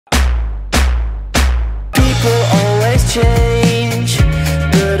change,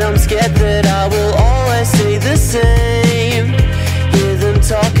 but I'm scared that I will always stay the same. Hear them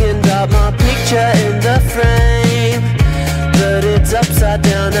talking about my picture in the frame, but it's upside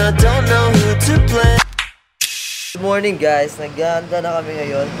down, I don't know who to blame. Good morning guys, naghahanda na kami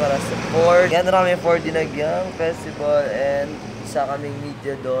ngayon para sa for Dinagyang Festival and isa kaming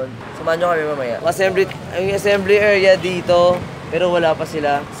media doon. Samahan nyo kami mamaya. Ang assembly area dito, pero wala pa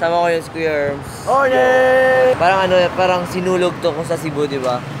sila. Sama ko yung si Kuya Hermz. Oh yeah! Parang sinulog to kung sa Cebu, di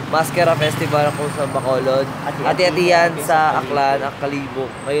ba? Maskera Festival kung sa Bacolod. Ati-atiyan sa Aklan,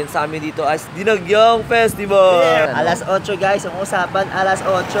 Akalibo. Ngayon sa amin dito as Dinagyang Festival. Yeah. Alas 8 guys, ang usapan alas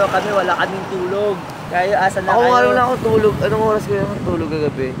 8. Kami wala kaming tulog. Kayo asan na kayo? Ako lang ako tulog. Anong oras kayo tulog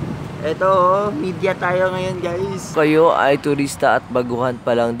kagabi? Ito, media tayo ngayon guys. Kayo ay turista at baguhan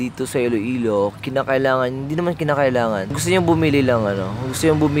pa lang dito sa Iloilo, hindi naman kinakailangan. Gusto niyo bumili lang gusto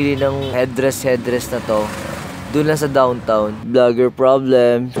niyo bumili ng headdress na to. Doon lang sa downtown. Vlogger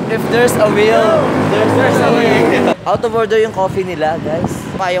problem. If there's a will, there's a way. Out of order yung coffee nila, guys.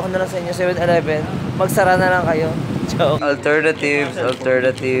 Payo ko na lang sa inyo, 7-Eleven. Magsara na lang kayo. Joke. Alternatives.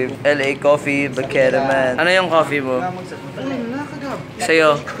 LA coffee, caram. Ano yung coffee mo?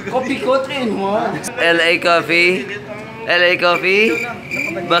 Sa'yo? Coffee ko, 3-in-1. LA coffee?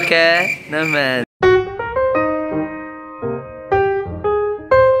 Baka naman.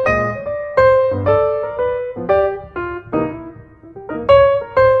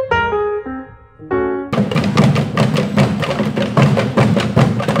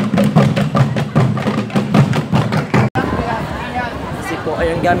 Kasi po,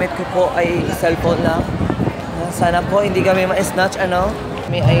 ayun, gamit ko po ay cellphone lang. Sana po hindi kami ma-snatch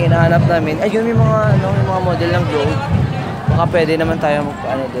May hinahanap namin. Ayun, may mga model ng Globe. Baka pwede naman tayo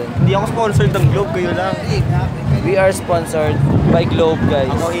doon. Hindi ako sponsored ng Globe, kayo lang. We are sponsored by Globe, guys.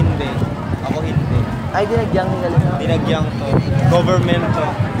 Ako hindi. Ay, Dinagyang nila. Dinagyang to. Government to.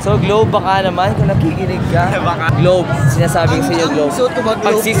 So, Globe, baka naman kung nakikinig ka. Baka. Globe, sinasabing sa inyo, Globe.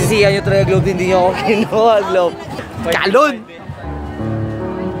 Pag sisisihan nyo talaga Globe, hindi nyo ako kinuha, Globe. Kalon!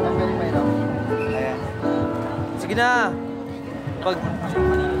 Sige na! Pag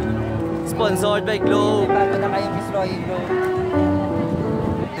sponsored by Globe. Bago na kayong destroy Globe.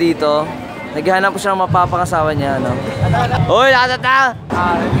 Dito, naghahanap ko siya ng mapapakasawa niya, Hoy, nakatata!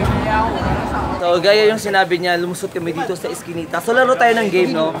 So, gaya yung sinabi niya, lumusot kami dito sa eskinita. So, laro tayo ng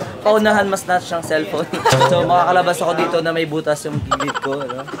game, Paunahan mas snatch ng cellphone. So, makakalabas ako dito na may butas yung gilid ko,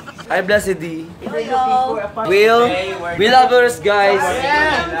 Hi, Blessed D. We lovers, guys.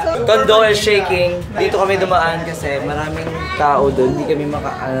 Tondo is shaking. Dito kami dumaan kasi maraming tao doon. Hindi kami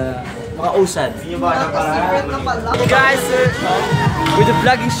makausad. Guys, with the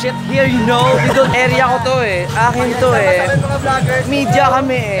vlogging shit here, dito area ko to Akin to Media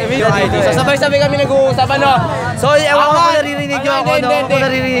kami Sabay-sabay kami nag-uusap, So, ewan ko kung naririnig nyo ako, Kung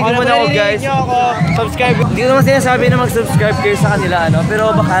naririnig mo na ako, guys. Subscribe. Hindi ko naman sinasabi na mag-subscribe kayo sa kanila,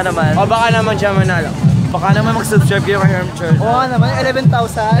 Pero baka naman. O baka naman siya manalo. Baka naman mag-subscribe kayo kay Hermz. Oo naman,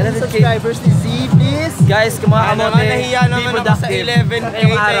 11,000 subscribers ni Z, please. Guys, kung mga kamote, nahiya naman ako sa 11K.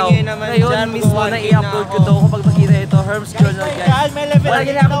 Ngayon mismo na i-upload ko to kapag makita ito, Hermz Journal, guys. May level Wala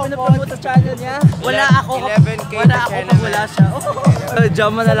na ako pinapromote sa channel niya. Wala ako pag wala siya.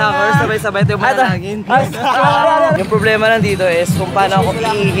 Jam manalangers, sabay-sabay ito yung manalangin. Yung problema lang dito is kung paano ako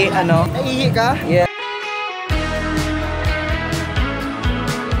iihi, Naihi ka? Yeah.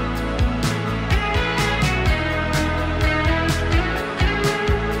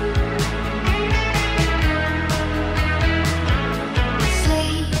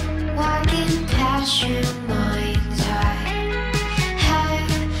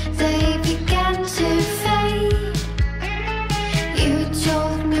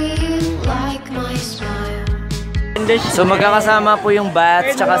 So magkakasama po yung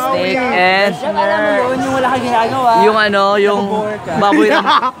bats, tsaka snake, and yung wala kang ginagawa. yung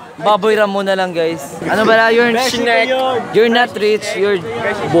baboy ram muna lang, guys. Ano ba you're snake? You're not rich, you're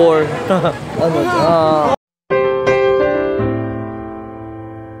bored.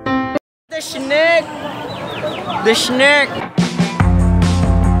 The snake.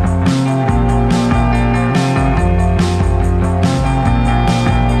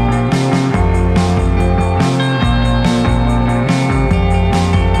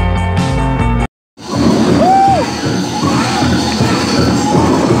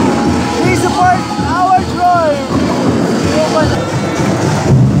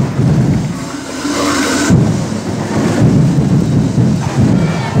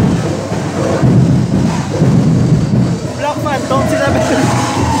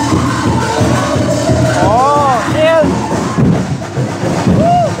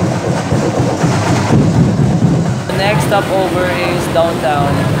 stopover is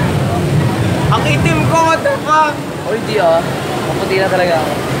downtown. Ang itim ko, what the fuck? O hindi ah. Maputi na talaga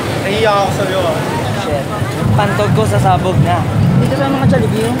ako. Nahiya ako sa'yo ah. Shit. Pantog ko sasabog na. Dito sa mga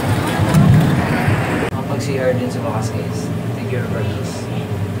Jollibee. Mag-CR din sa Makas guys. Thank you for this.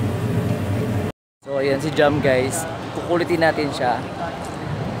 So ayan si Jam guys. Kukulitin natin siya.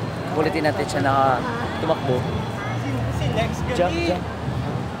 Kukulitin natin siya na tumakbo. Jump, jump.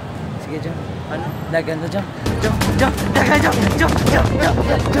 Sige, jump. Ano? Dagan na, jump. Jump, jump. Dagan, jump. Jump, jump, jump,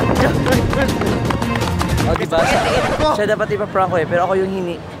 jump, jump. O, diba? Siya dapat ipaprank ko eh, pero ako yung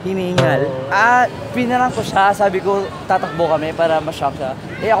hinihingal. Pinarang ko siya. Sabi ko, tatakbo kami para ma-shock siya.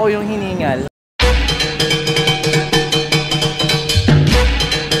 Eh, ako yung hinihingal.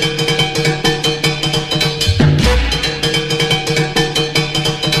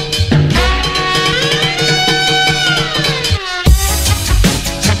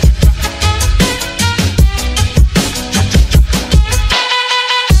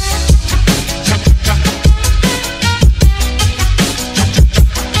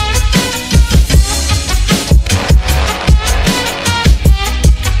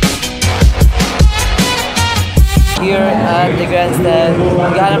 Here at the grandstand,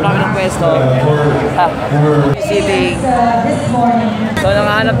 naghahanap namin ng pwesto. Sitting. So,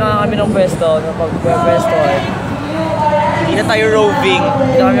 nanghahanap na kami ng pwesto, ng pagpwestohan. Hindi na tayo roving.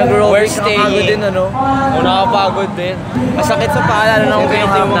 Hindi kami mag-roving. We're staying. Nakapagod din, ano? O, nakapagod din. Masakit sa paa, lalo na kung Ito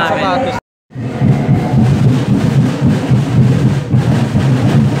yung harap namin. sapatos.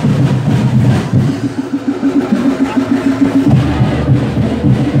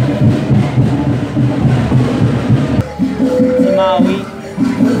 Maui.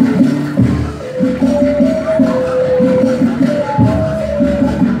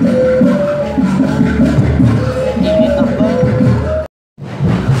 Init ako.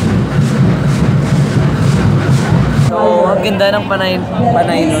 So, ang ganda ng panay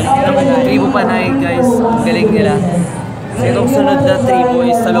nun. Ng tribo panay, guys. Ang galing nila. So, itong sunod na tribo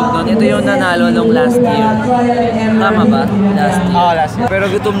is talog nun. Ito yung nanalo nung last year. Tama ba? Last year. Oo, last year. Pero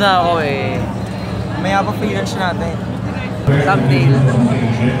gutom na ako eh. Maya pa free lunch natin. Thumbnail.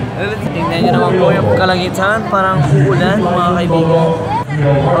 Tingnan nyo naman po yung kalangitan. Parang uulan, mga kaibigan.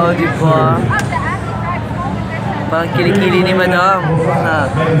 Oh, di ba? Parang kilikili ni Madam.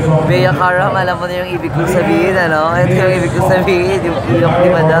 Bea Caram, alam mo na yung ibig kong sabihin, ano? Ito yung ibig kong sabihin, yung ilok ni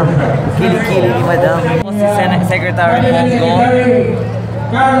Madam. Kilikili ni Madam. Si Secretary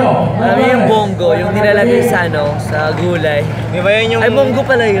Bongo. Alam mo yung bongo, yung nilalagay sa ano, sa gulay. Di ba yun yung... Ay, bongo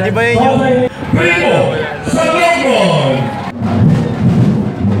pala yun. Di ba yun yung...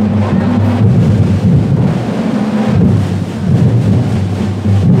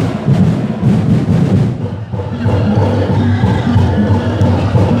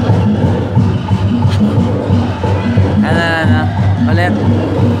 Ulit.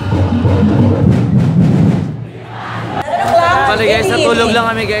 Pala guys, natulog lang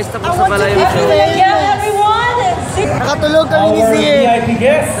kami guys, tapos na pala yung show. Nakatulog kami ni Zee.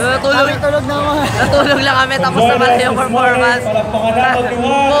 Natulog lang kami, tapos na pala yung performance.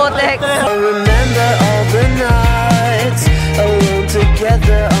 Putek! I remember all the nights alone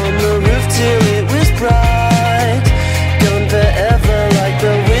together on the roof till it was bright. Gone forever like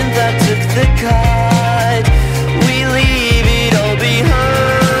the wind that took the kite. We leave it all behind.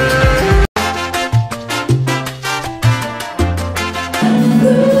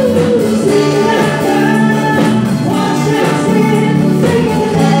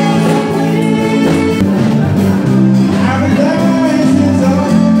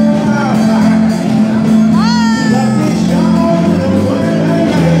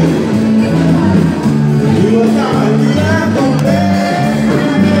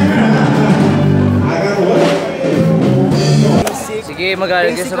 Sige,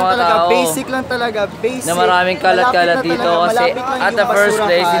 magaling kayo sa mga tao. Basic lang talaga, basic. Na maraming kalat-kalat dito kasi at the first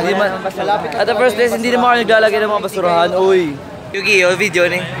place, hindi naman kayo naglalagay ng mga basurahan. Uy! Yugi, yung video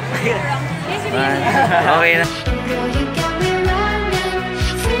ni. Okay na.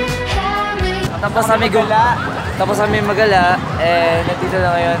 Tapos kami magala, eh, nandito na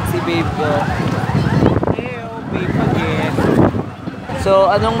ngayon si babe ko. Babe again.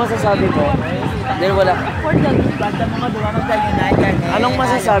 So, anong masasabi mo? Dahil wala. Anong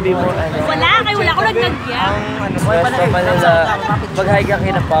masasabi mo? Wala ko nagtagyan. Basta Manila, mag-hi ka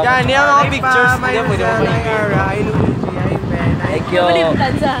kinapap. Yan, yung mga pictures. Hindi mo Thank you.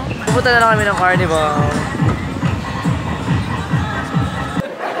 Pupunta na lang kami ng carnival.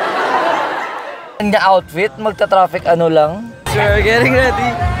 Ang outfit, magta-traffic ano lang. We're getting ready.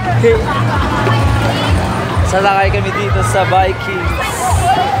 Sasakay kami dito sa Vikings.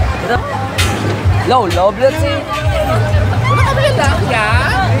 Low, let's see. Wala kami lang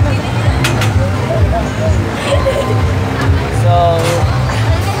yan. So,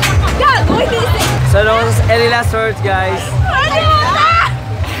 any last words, guys?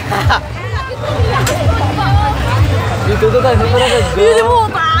 Dito tayo, hindi pa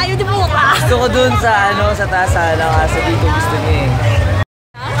nag-go. Yun di buka. Gusto ko dun sa sa taas Hala kasi dito gusto niya eh.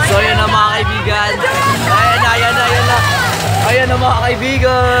 So yun na mga kaibigan. Ayan na mga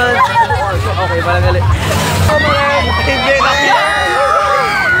kaibigan. Okay, parang galit. Hindi na yan.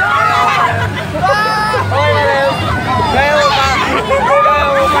 Kaya mo pa.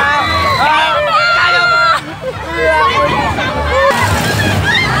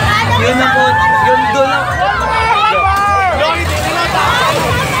 Yun na po. Yun doon lang.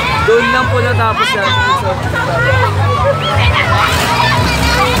 Doon lang po natapos yan.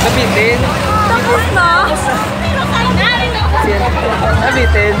 Nabitin? Tapos na.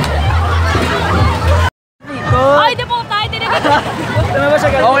 Nabitin? Ay, di po tayo.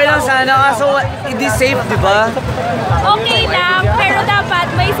 Okay lang sana kaso hindi safe, di ba? Okay lang, pero dapat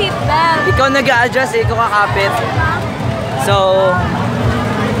may seatbelt. Ikaw nag-a-adjust, ikaw kakapit. So,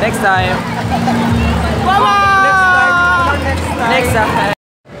 next time. Next time.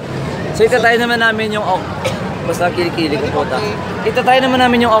 So, itatry naman namin yung basta kilikili ko po ta. Itatry naman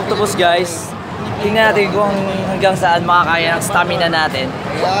namin yung octopus, guys. Tingnan natin kung hanggang saan makakaya ng stamina natin.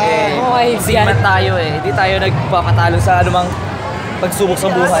 Eh, siman tayo eh. Hindi tayo nagpapatalo sa anumang pagsubok sa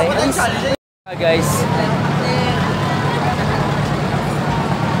buhay. Guys.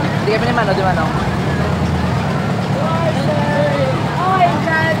 Hindi kami naman, di ba no?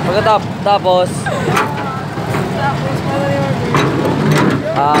 Pagkatapos.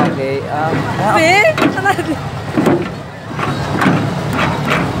 Okay.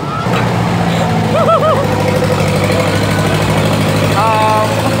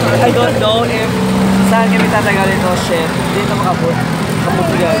 I don't know if saan kami tatagal ito, chef. Hindi na makapot. Kapot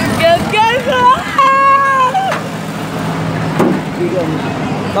yan.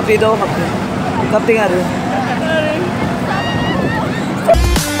 Kapi daw, kapi. Kapi nga rin.